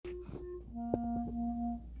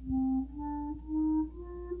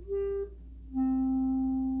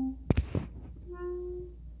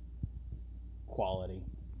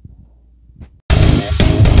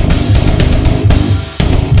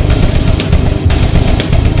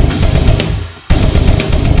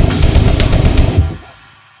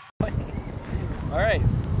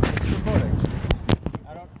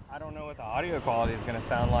quality is going to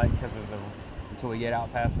sound like until we get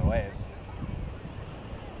out past the waves.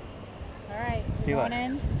 All right, See going what?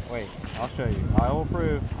 in. Wait, I'll show you. I will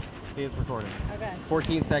prove. See, it's recording. Okay.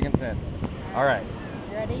 14 seconds in. All right.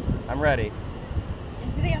 You ready? I'm ready.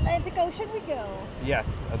 Into the Atlantic Ocean we go.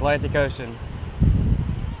 Yes, Atlantic Ocean.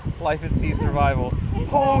 Life at sea survival.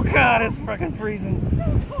 Oh God, it's fucking freezing.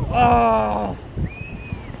 Oh.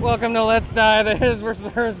 Welcome to Let's Die, the His vs.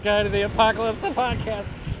 Hers Guide to the Apocalypse, the podcast.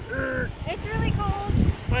 It's really cold.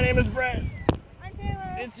 My name is Brett. I'm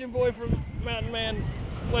Taylor. It's your boy from Mountain Man,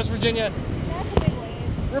 West Virginia, That's a big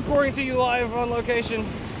wave. reporting to you live on location.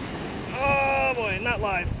 Oh boy, not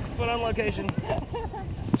live, but on location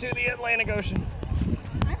to the Atlantic Ocean.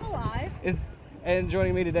 I'm alive. And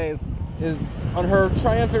joining me today is on her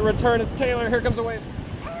triumphant return is Taylor. Here comes a wave.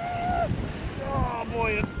 Oh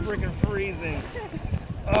boy, it's freaking freezing.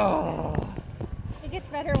 Oh. It gets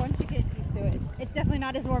better once you get used to it. It's definitely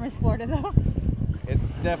not as warm as Florida, though. It's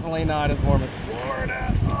definitely not as warm as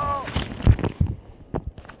Florida. Oh.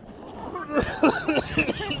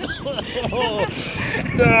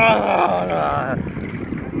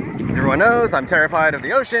 As everyone knows, I'm terrified of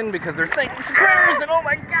the ocean because there's things, critters, and oh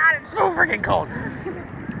my God, it's so freaking cold.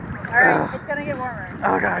 All right, it's gonna get warmer.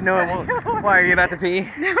 Oh God, no, it won't. Why, are you about to pee?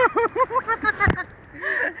 No.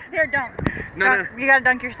 Here, dunk. No, Dunk. You gotta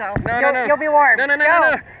dunk yourself. No, You'll be warm. No. Go.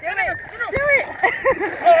 Do it.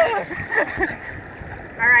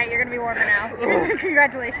 All right, you're gonna be warmer now.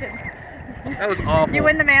 Congratulations. That was awful. You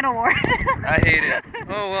win the man award. I hate it.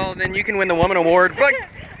 Oh, well, then you can win the woman award, but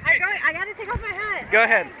I gotta take off my hat. go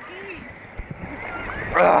ahead.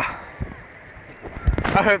 Ugh.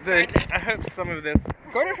 I hope some of this.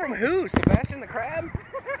 Garden from who? Sebastian the Crab?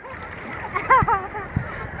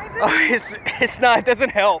 Oh, it's not. It doesn't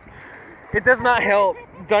help. It does not help.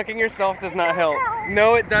 Dunking yourself does not help.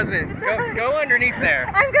 No, it doesn't. Go underneath there.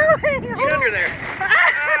 I'm going. Get under there.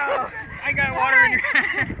 Oh, I got water in your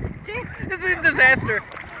hand. This is a disaster.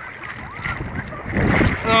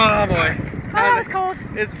 Oh boy. Oh, it's cold.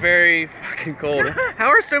 It's very fucking cold. How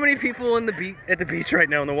are so many people at the beach right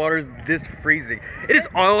now and the water's this freezing? It is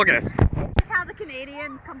August. This is how the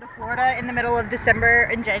Canadians come to Florida in the middle of December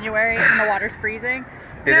and January and the water's freezing.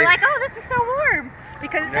 They're like, oh, this is so warm.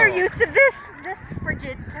 Because they're used to this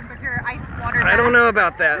frigid temperature, ice water. I don't know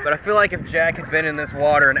about that, but I feel like if Jack had been in this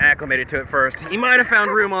water and acclimated to it first, he might have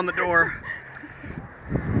found room on the door.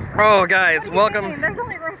 Oh, guys, welcome. There's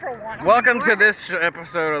only room for one. Welcome to this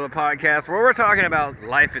episode of the podcast where we're talking about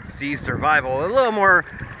life at sea survival. A little more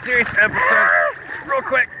serious episode. Real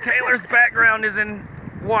quick, Taylor's background is in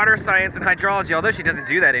water science and hydrology, although she doesn't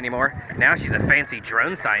do that anymore. Now she's a fancy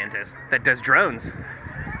drone scientist that does drones.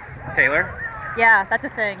 Taylor? Yeah, that's a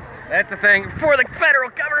thing. That's a thing for the federal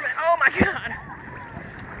government. Oh my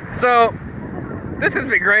God. So, this has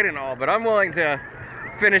been great and all, but I'm willing to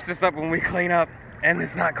finish this up when we clean up and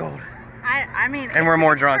it's not cold. I mean, and we're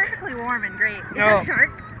more drunk. Perfectly warm and great. Is No. that a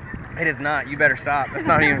shark? It is not. You better stop. That's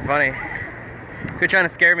not even funny. Quit trying to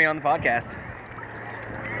scare me on the podcast.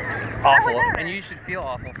 It's awful, and you should feel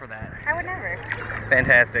awful for that. I would never.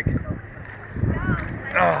 Fantastic.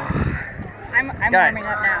 Oh. I'm warming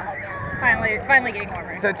up now. Finally getting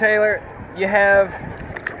warmer. So Taylor, you have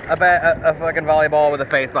a fucking volleyball with a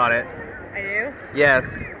face on it. I do?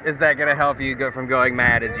 Yes. Is that gonna help you go from going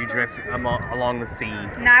mad as you drift along the sea?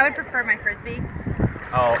 No, I would prefer my frisbee.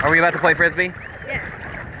 Oh, are we about to play frisbee?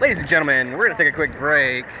 Yes. Ladies and gentlemen, we're gonna take a quick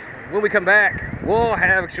break. When we come back, we'll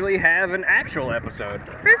actually have an actual episode.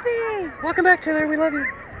 Frisbee! Welcome back, Taylor. We love you.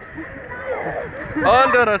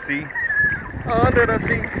 Under the sea. Under the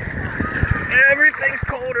sea. Everything's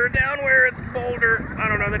colder down where it's bolder. I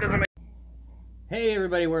don't know, that doesn't make... Hey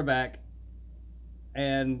everybody, we're back.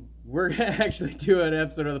 And we're going to actually do an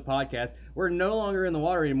episode of the podcast. We're no longer in the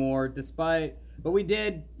water anymore, but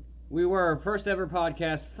we were our first ever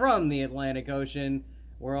podcast from the Atlantic Ocean.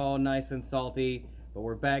 We're all nice and salty, but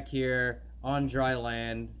we're back here on dry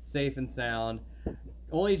land, safe and sound.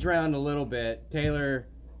 Only drowned a little bit. Taylor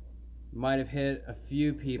might have hit a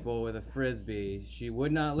few people with a frisbee. She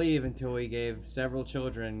would not leave until we gave several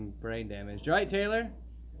children brain damage. Right, Taylor?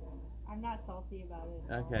 I'm not salty about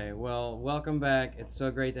it. Okay, well, welcome back. It's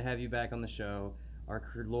so great to have you back on the show. Our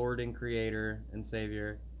Lord and Creator and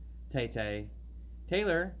Savior, Tay-Tay.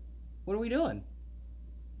 Taylor, what are we doing?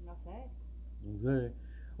 No say.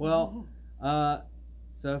 Well,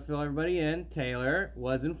 so fill everybody in. Taylor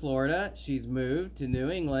was in Florida. She's moved to New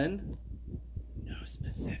England. No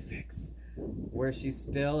specifics. Where she's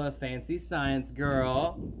still a fancy science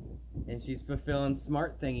girl. And she's fulfilling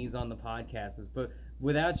smart thingies on the podcasts. But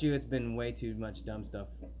without you, it's been way too much dumb stuff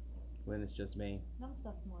when it's just me. Dumb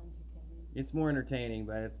stuff's more entertaining. It's more entertaining,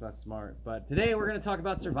 but it's less smart. But today we're going to talk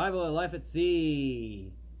about survival of life at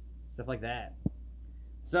sea. Stuff like that.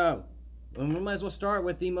 So, we might as well start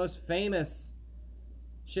with the most famous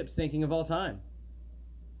ship sinking of all time.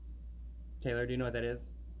 Taylor, do you know what that is?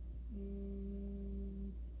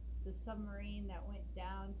 The submarine that went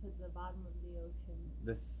down to the bottom of the ocean.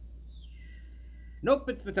 Nope,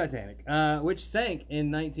 it's the Titanic, which sank in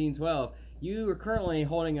 1912. You are currently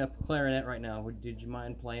holding a clarinet right now. Did you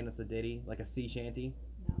mind playing us a ditty, like a sea shanty?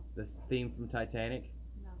 No. This theme from Titanic?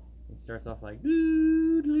 No. It starts off like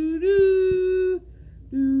doo doo doo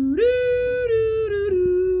doo doo doo doo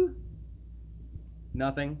doo.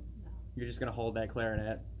 Nothing? No. You're just gonna hold that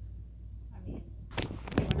clarinet? I mean,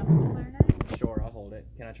 you want to hold the clarinet? Sure, I'll hold it.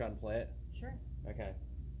 Can I try and play it? Sure. Okay.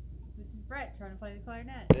 This is Brett trying to play the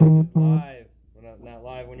clarinet. This is live. Well, not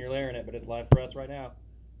live when you're layering it, but it's live for us right now.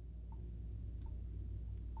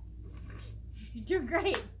 You're doing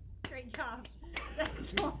great. Great job.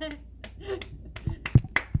 Excellent.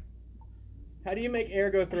 How do you make air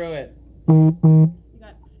go through it? You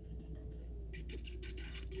got,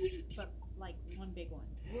 but like one big one.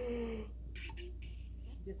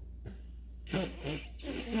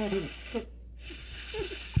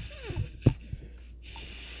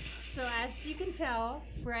 So as you can tell,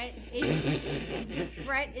 Brett is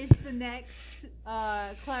the next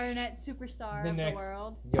clarinet superstar of the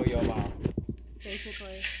world. Yo-Yo Ma.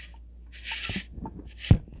 Basically.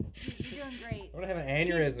 You're doing great. I'm gonna have an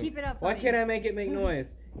aneurysm. Keep it up. Why can't I make it make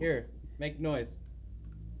noise? Here, make noise.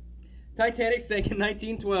 Titanic sank in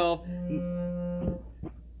 1912.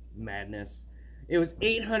 Madness. It was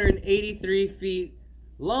 883 feet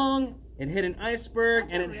long. It hit an iceberg,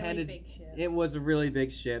 That's and a it really had big ship. It was a really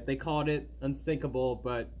big ship. They called it unsinkable,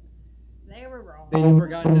 but they were wrong. they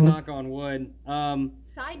forgot to knock on wood.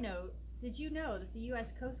 Side note: did you know that the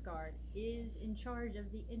U.S. Coast Guard is in charge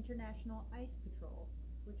of the International Ice Patrol,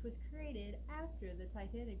 which was created after the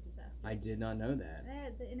Titanic disaster? I did not know that.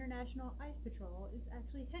 The International Ice Patrol is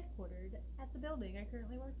actually headquartered at the building I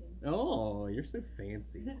currently work in. Oh, you're so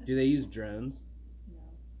fancy. Do they use drones? No.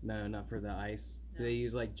 No, not for the ice. No. Do they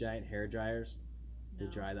use like giant hair dryers to No.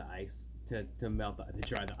 dry the ice? To melt the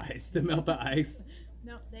to melt the ice.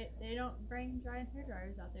 No, they don't bring giant hair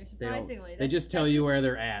dryers out there. They don't. Surprisingly, They just tell you where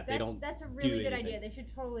they're at. They don't. That's a really do good anything. idea. They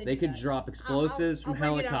should totally. They do could that. drop explosives I'll from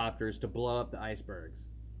bring it up. helicopters to blow up the icebergs,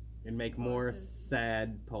 and make more Explosives.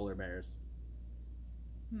 sad polar bears.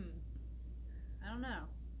 I don't know.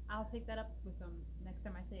 I'll take that up with them next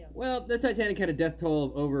time I see them. Well, the Titanic had a death toll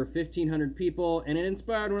of over 1,500 people, and it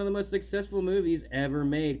inspired one of the most successful movies ever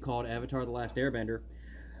made called Avatar: The Last Airbender.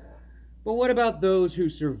 But what about those who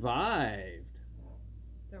survived?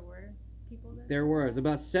 There were people there? There was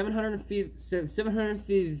about 705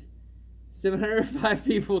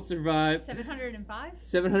 people survived. 705?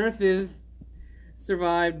 705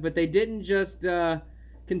 survived, but they didn't just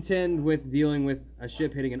contend with dealing with a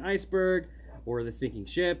ship hitting an iceberg or the sinking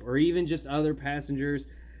ship or even just other passengers.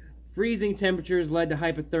 Freezing temperatures led to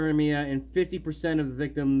hypothermia, and 50% of the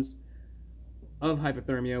victims of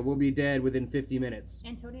hypothermia will be dead within 50 minutes.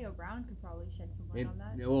 Antonio Brown could probably shed some light on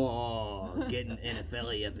that. Oh, getting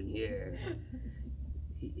NFL up in here.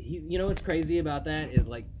 You know what's crazy about that is,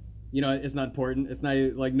 like, you know, it's not important. It's not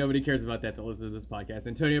like nobody cares about that listens to this podcast.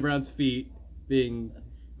 Antonio Brown's feet being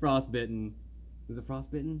frostbitten. Is it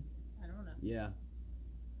frostbitten? I don't know. Yeah.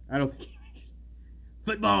 I don't think.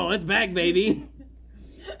 Football, it's back, baby.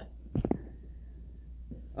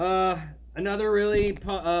 Another really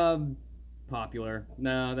popular.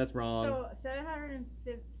 No, that's wrong. So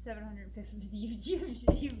 750.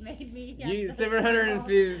 You've made me.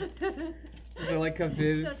 750. Is it like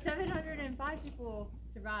Kafiv? So 705 people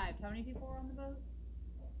survived. How many people were on the boat?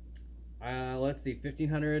 Let's see.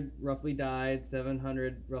 1,500 roughly died.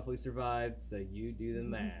 700 roughly survived. So you do the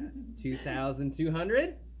math.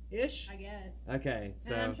 2,200 ish. I guess. Okay,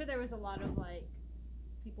 so And I'm sure there was a lot of like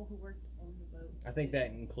people who worked on the boat. I think that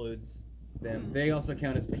includes them. They also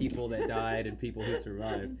count as people that died and people who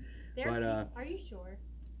survived. But are you sure?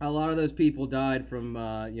 a lot of those people died from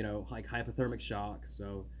you know, like hypothermic shock.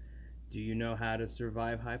 So, do you know how to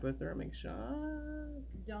survive hypothermic shock?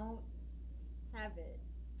 Don't have it.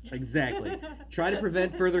 Exactly. Try to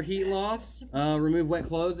prevent further heat loss. Remove wet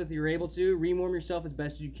clothes if you're able to. Rewarm yourself as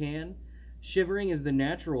best as you can. Shivering is the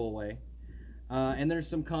natural way. And there's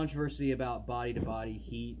some controversy about body-to-body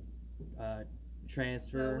heat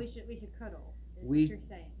transfer. So we should cuddle. Is We- what you're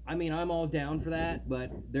saying. I mean, I'm all down for that,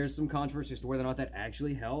 but there's some controversy as to whether or not that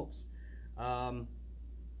actually helps. I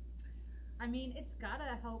mean, it's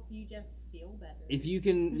gotta help you just feel better. If you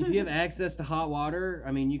have access to hot water,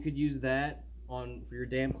 I mean, you could use that for your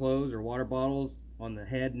damp clothes or water bottles on the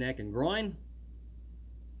head, neck, and groin.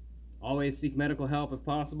 Always seek medical help if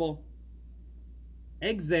possible.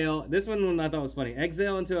 Exhale. This one I thought was funny.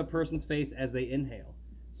 Exhale into a person's face as they inhale.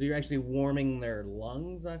 So you're actually warming their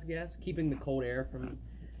lungs, I guess, keeping the cold air from.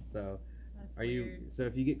 So, That's are you? weird. So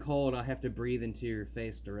if you get cold, I have to breathe into your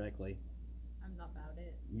face directly. I'm not about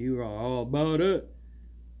it. You are all about it.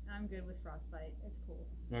 I'm good with frostbite. It's cool.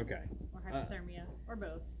 Okay. Or hypothermia. Or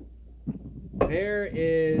both. There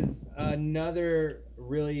is another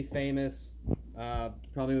really famous,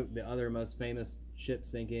 probably the other most famous ship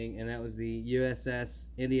sinking, and that was the USS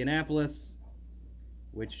Indianapolis,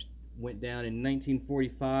 which went down in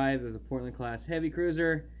 1945. It was a Portland-class heavy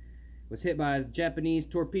cruiser. Was hit by a Japanese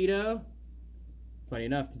torpedo. Funny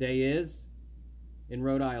enough, today is in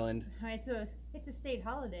Rhode Island. It's a state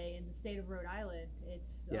holiday in the state of Rhode Island. It's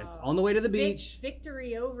Yes, on the way to the beach.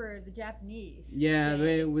 Victory over the Japanese. Yeah,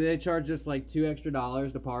 they charged us like $2 extra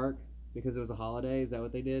to park because it was a holiday. Is that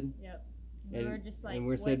what they did? Yep. And- We were just like, and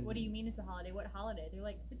we what, said- what do you mean it's a holiday? What holiday? They're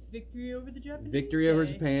like, it's victory over the Japanese. Victory over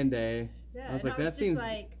Day. Japan Day. Yeah, I was and like, just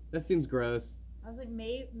that seems gross. I was like,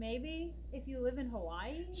 maybe if you live in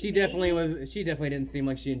Hawaii. She maybe? definitely didn't seem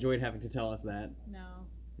like she enjoyed having to tell us that. No.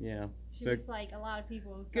 Yeah. She So was like, a lot of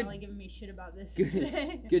people have Good- probably giving me shit about this good-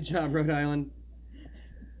 today. good job, Rhode Island.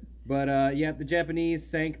 But yeah, the Japanese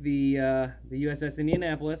sank the USS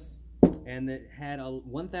Indianapolis, and it had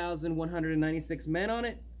 1,196 men on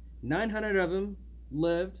it. 900 of them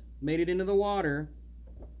lived, made it into the water.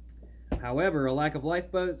 However, a lack of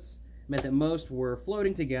lifeboats meant that most were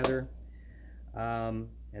floating together, and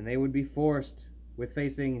they would be forced with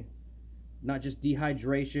facing not just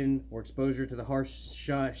dehydration or exposure to the harsh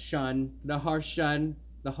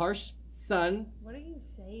sun. What are you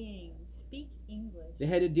saying? Speak English. They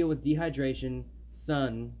had to deal with dehydration,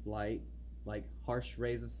 sunlight, like harsh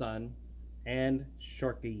rays of sun, and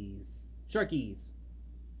sharkies.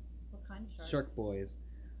 What kind of sharks? Shark boys.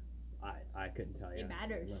 I couldn't tell you. It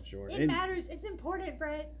matters. I'm not sure. It matters. It's important,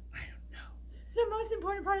 Brett. I don't know. It's the most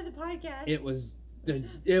important part of the podcast. It was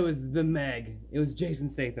the Meg. It was Jason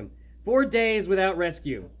Statham. 4 days without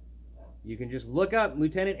rescue. You can just look up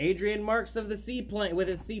Lieutenant Adrian Marks of the seaplane with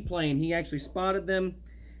his seaplane. He actually spotted them,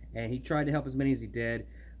 and he tried to help as many as he did.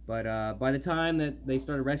 But by the time that they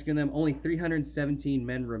started rescuing them, only 317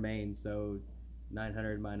 men remained. So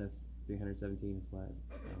 900 minus 317 is what?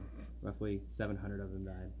 So roughly 700 of them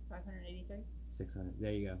died. 583. 600.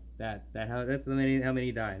 There you go. That's how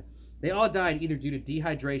many died. They all died either due to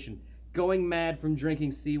dehydration, going mad from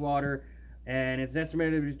drinking seawater, and it's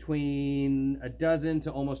estimated between a dozen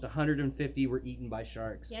to almost 150 were eaten by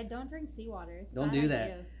sharks. Yeah, don't drink seawater. It's a Don't bad do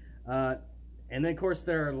idea. that. And then, of course,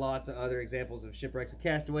 there are lots of other examples of shipwrecks and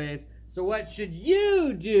castaways. So what should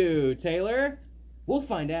you do, Taylor? We'll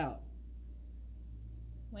find out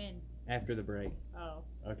When? after the break. Oh.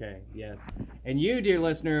 Okay, yes. And you, dear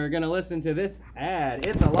listener, are going to listen to this ad.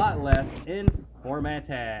 It's a lot less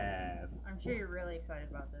informative. I'm sure you're really excited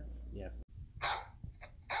about this. Yes.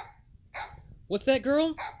 What's that,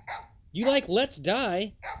 girl? You like Let's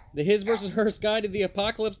Die, the His vs. Hers Guide to the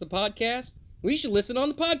Apocalypse, the podcast? Well, you should listen on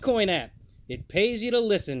the Podcoin app. It pays you to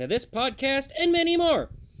listen to this podcast and many more.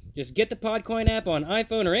 Just get the Podcoin app on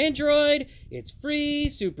iPhone or Android. It's free,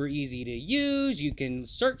 super easy to use. You can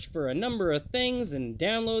search for a number of things and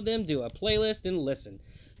download them to a playlist and listen.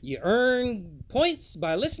 You earn points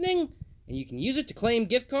by listening, and you can use it to claim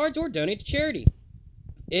gift cards or donate to charity.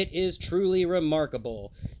 It is truly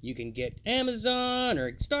remarkable. You can get Amazon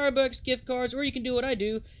or Starbucks gift cards, or you can do what I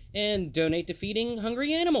do and donate to feeding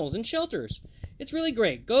hungry animals in shelters. It's really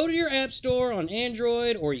great. Go to your app store on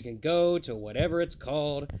Android, or you can go to whatever it's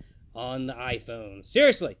called on the iPhone.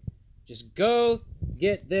 Seriously, just go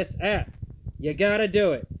get this app. You gotta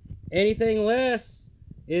do it. Anything less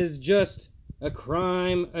is just a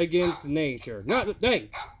crime against nature.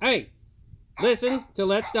 Hey, listen to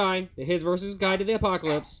Let's Die, the His vs. Guide to the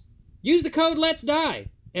Apocalypse. Use the code Let's Die,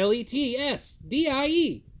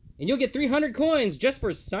 LETSDIE, and you'll get 300 coins just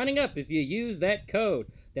for signing up if you use that code.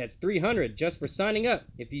 That's 300 just for signing up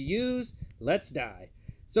if you use Let's Die.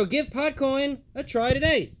 So give Podcoin a try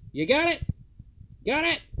today. You got it? Got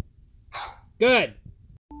it? Good.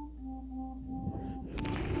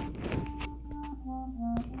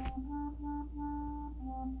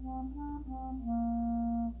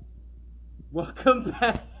 Welcome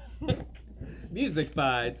back. Music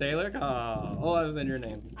by Taylor Call. Oh, that was in your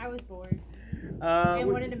name. I was bored. I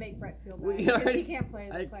wanted to make Brett feel bad because he can't play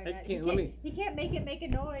the clarinet. He can't make it make a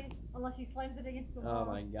noise unless he slams it against the wall.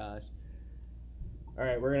 Oh my gosh. All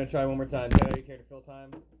right, we're gonna try one more time. Taylor, you care to fill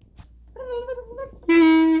time?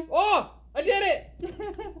 Oh, I did it!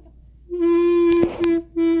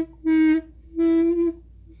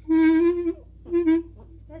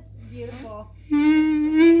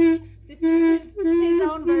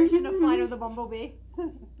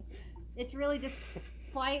 bumblebee. It's really just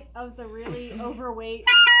flight of the really overweight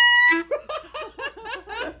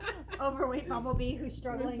bumblebee who's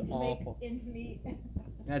struggling to make ends meet.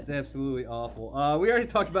 That's absolutely awful. We already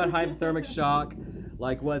talked about hypothermic shock,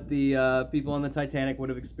 like what the people on the Titanic would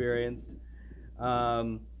have experienced.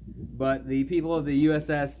 But the people of the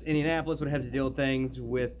USS Indianapolis would have to deal with things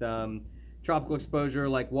with tropical exposure,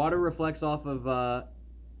 like water reflects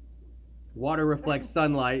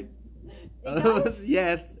sunlight. It does?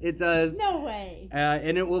 Yes, it does. No way.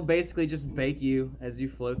 And it will basically just bake you as you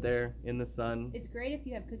float there in the sun. It's great if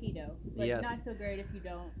you have cookie dough, but Yes. not so great if you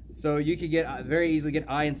don't. So you could get very easily get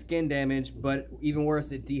eye and skin damage, but even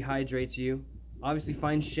worse, it dehydrates you. Obviously,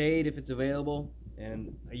 find shade if it's available,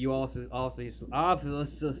 and you also you ovulate,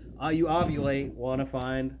 want to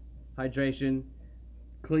find hydration,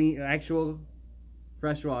 clean, actual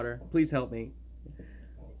fresh water. Please help me.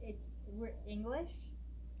 We're English.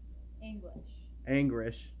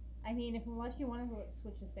 Anguish. I mean, unless you want to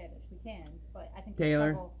switch to Spanish, we can. But I think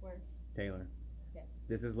Taylor. several words. Taylor. Yes.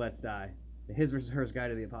 This is Let's Die, the His versus Hers Guide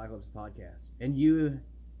to the Apocalypse podcast, and you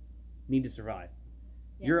need to survive.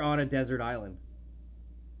 Yes. You're on a desert island.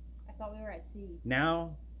 I thought we were at sea.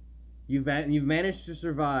 Now, you've managed to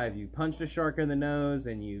survive. You punched a shark in the nose,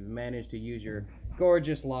 and you've managed to use your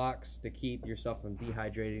gorgeous locks to keep yourself from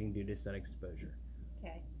dehydrating due to sun exposure.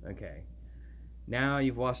 Okay. Okay. Now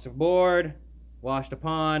you've washed upon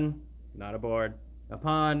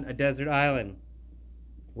a desert island.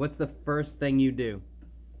 What's the first thing you do?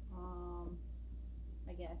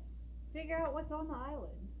 I guess figure out what's on the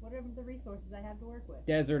island. What are the resources I have to work with?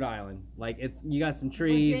 Desert island. Like you got some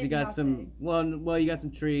trees, Legit you got nothing. some you got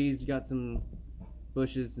some trees, you got some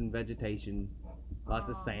bushes and vegetation, lots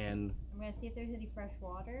of sand. I'm gonna see if there's any fresh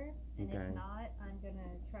water, and Okay. if not, I'm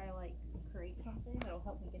gonna try to create something that'll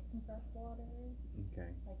help me get some fresh water. Okay.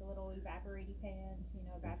 Like a little evaporating pan,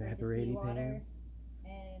 evaporate the Evaporating seawater, pan?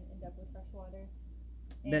 and end up with fresh water.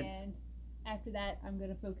 That's- And after that, I'm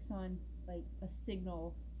gonna focus on a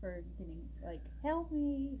signal for getting help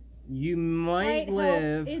me. You might Help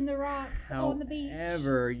live. in the rocks on the beach.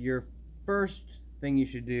 However, your first thing you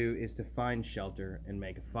should do is to find shelter and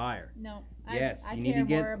make a fire. No, Yes, I you need care to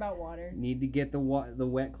get- more about water. You need to get the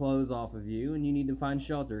wet clothes off of you, and you need to find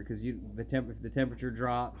shelter because if the temperature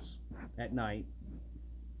drops at night,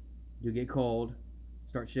 you'll get cold,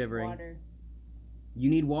 start shivering. Water. You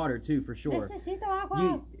need water too, for sure. Necesito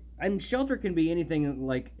agua. Shelter can be anything.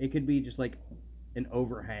 It could be just an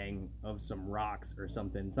overhang of some rocks or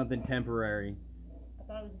something temporary. I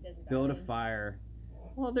thought it was a desert Build a island. fire.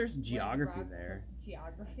 Well, there's What are the geography rocks there. for?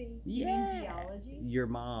 Geography? You Yeah. mean geology? Your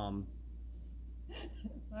mom.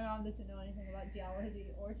 My mom doesn't know anything about geology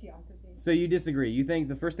or geography. So you disagree? You think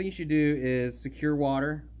the first thing you should do is secure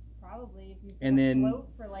water? Probably, if you And then float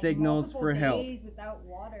for signals multiple for help. days without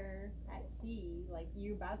water at sea,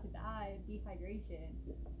 you're about to die of dehydration.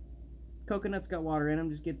 Coconuts got water in them.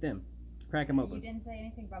 Just get them. Crack them You open. didn't say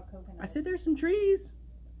anything about coconuts. I said there's some trees.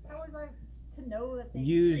 How was I to know that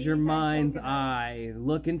Use your trees had mind's coconuts? eye.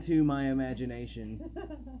 Look into my imagination.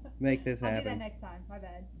 Make this I'll do that happen. next time. My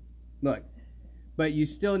bad. Look, but you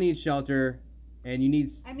still need shelter, and you need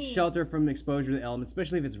mean- shelter from exposure to the elements,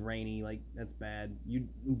 especially if it's rainy. That's bad. You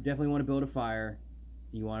definitely want to build a fire.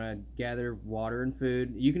 You want to gather water and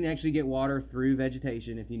food. You can actually get water through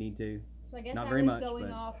vegetation if you need to. So I guess Not I very was much, going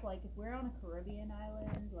but- off if we're on a Caribbean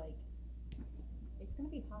island, it's gonna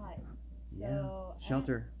be hot. Yeah. So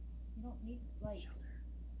Shelter. You don't need Shelter.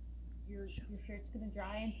 your shirt's gonna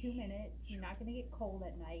dry in 2 minutes. You're not gonna get cold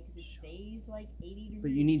at night because it stays 80 degrees.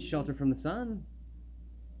 But you need shelter from the sun.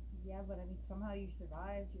 Yeah, but somehow you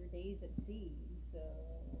survived your days at sea. So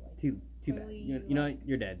Too bad. Clearly You know what?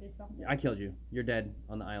 You're dead. did something. I killed you. You're dead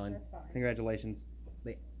on the island. That's fine. Congratulations.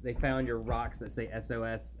 They found your rocks that say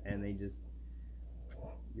SOS, and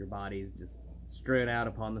your body's just strewn out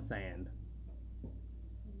upon the sand.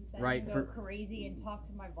 You said Right, I can go crazy and talk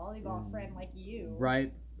to my volleyball friend like you.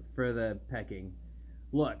 Right for the pecking.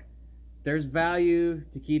 Look, there's value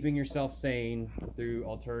to keeping yourself sane through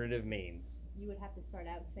alternative means. You would have to start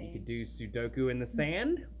out You saying. could do Sudoku in the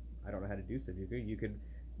sand. I don't know how to do Sudoku. You could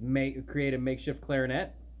create a makeshift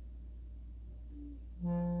clarinet.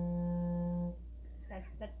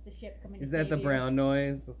 That's the ship coming to Is save that the you. brown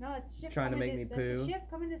noise? No, it's the ship Trying to coming make me That's poo? the ship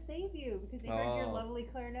coming to save you because they heard your Oh. lovely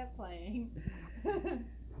clarinet playing.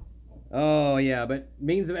 Oh yeah, but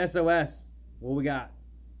means of SOS. What we got?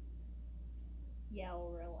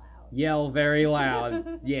 Yell real loud. Yell very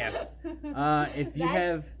loud. Yes. If you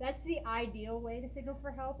have, That's the ideal way to signal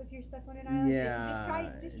for help if you're stuck on an island.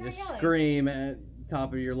 yeah, Is to just try yelling. scream at the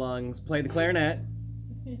top of your lungs. Play the clarinet.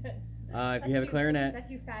 Yes. If you have a clarinet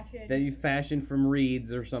that you fashioned from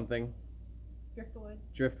reeds or something.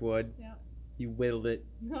 Driftwood. Yeah. You whittled it.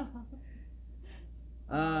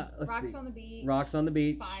 Rocks on the beach. Rocks on the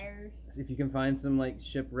beach. Fires. If you can find some like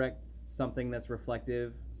shipwrecked something that's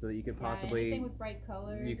reflective, so that you could possibly anything with bright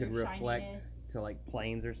colors. You could reflect shininess. to like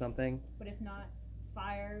planes or something. But if not,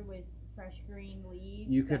 fire with fresh green leaves.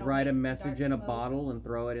 You could write a message in a bottle and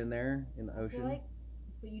throw it in there in the ocean.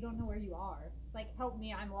 But you don't know where you are. Like, help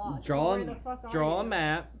me, I'm lost. Draw a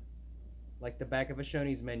map, like the back of a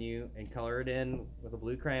Shoney's menu, and color it in with a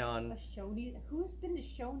blue crayon. A Shoney's? Who's been to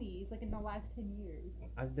Shoney's like in the last 10 years?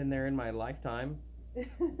 I've been there in my lifetime.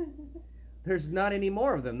 There's not any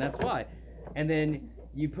more of them. That's why. And then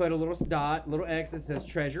you put a little dot, little X that says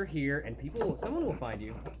treasure here, and someone will find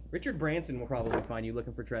you. Richard Branson will probably find you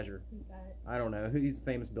looking for treasure. Who's that? I don't know. He's a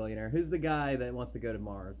famous billionaire. Who's the guy that wants to go to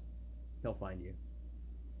Mars? He'll find you.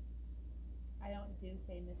 I don't do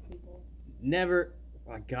famous people. Never.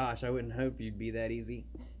 Oh gosh, I wouldn't hope you'd be that easy.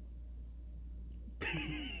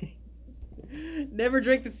 Never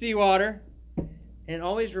drink the seawater, and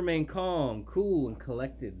always remain calm, cool, and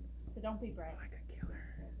collected. So don't be Brett. Like a killer.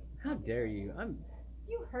 How dare you?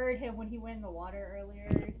 You heard him when he went in the water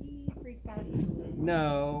earlier. He freaks out easily.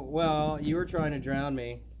 No, well, you were trying to drown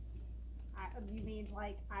me. You mean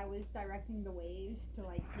like I was directing the waves to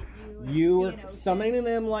like hit you? You were summoning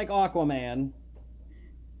them like Aquaman.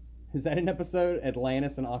 Is that an episode?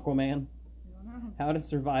 Atlantis and Aquaman? I don't know. How to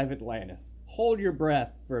survive Atlantis. Hold your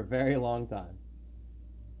breath for a very long time.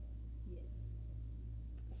 Yes.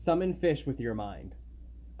 Summon fish with your mind.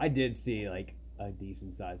 I did see like a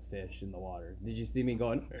decent sized fish in the water. Did you see me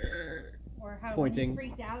going? Or how pointing. You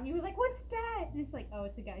freaked out and you were like, "What's that?" And it's like, "Oh,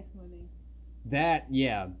 it's a guy swimming." That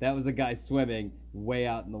was a guy swimming way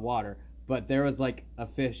out in the water. But there was like a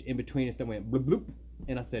fish in between us that went bloop bloop,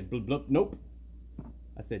 and I said bloop bloop, nope.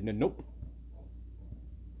 I said no, nope.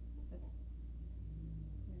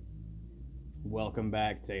 Welcome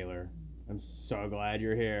back, Taylor. I'm so glad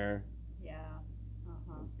you're here. Yeah.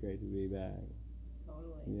 It's great to be back.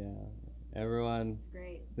 Totally. Yeah. Everyone. It's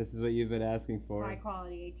great. This is what you've been asking for. High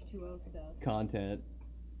quality H2O stuff. Content.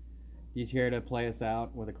 You care to play us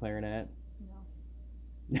out with a clarinet?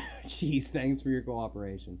 No. Jeez, thanks for your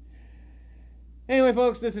cooperation. Anyway,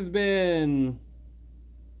 folks, this has been...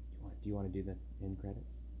 Do you want to do the end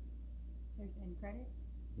credits? There's end credits?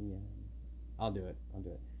 Yeah. I'll do it.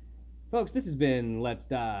 Folks, this has been Let's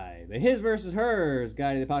Die, the His versus Hers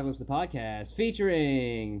Guide to the Apocalypse, the podcast,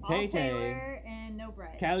 featuring Tay Tay. Taylor and no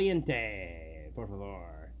Brett. Caliente, por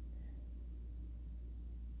favor.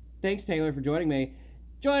 Thanks, Taylor, for joining me.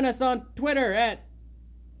 Join us on Twitter at...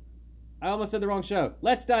 I almost said the wrong show.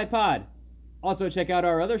 Let's Die Pod. Also, check out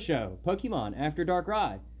our other show, Pokemon After Dark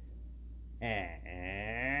Rye.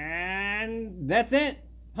 And that's it.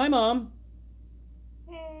 Hi, Mom.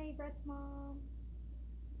 Hey, Brett's mom.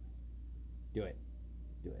 Do it.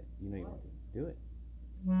 You know you want to. Do it.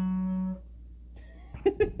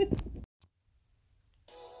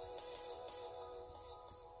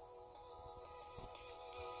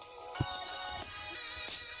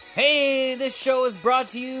 Hey, this show is brought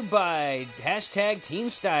to you by hashtag Team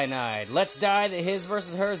Cyanide, Let's Die, the His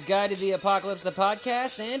vs. Hers Guide to the Apocalypse, the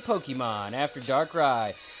podcast, and Pokemon After Dark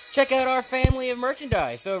Rye. Check out our family of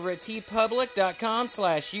merchandise over at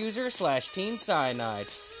tpublic.com/user/Team Cyanide.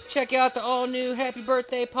 Check out the all-new Happy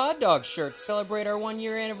Birthday Pod Dog shirts to celebrate our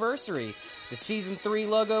 1-year anniversary, the Season 3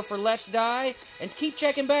 logo for Let's Die, and keep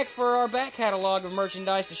checking back for our back catalog of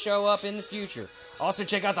merchandise to show up in the future. Also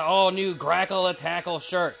check out the all-new Grackle a Tackle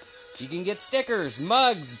shirt. You can get stickers,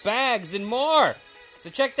 mugs, bags, and more. So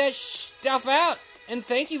check that stuff out, and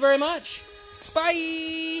thank you very much.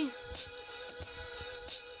 Bye!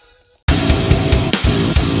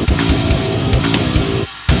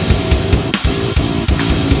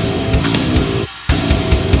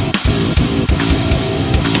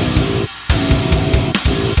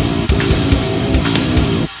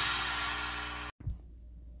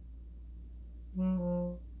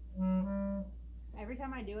 Every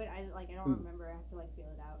time I do it, I don't remember. I have to feel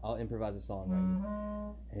it out. I'll improvise a song right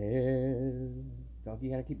now.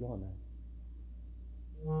 You gotta keep going now.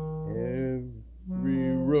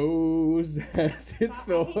 Every rose has its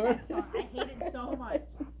thorn. I hate it so much.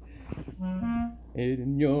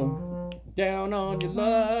 And you're down on your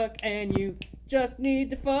luck, and you just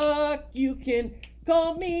need to fuck. You can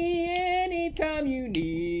call me anytime you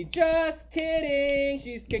need. Just kidding.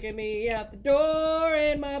 She's kicking me out the door,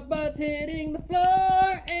 and my butt's hitting the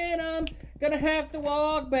floor, and I'm gonna have to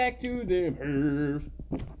walk back to them.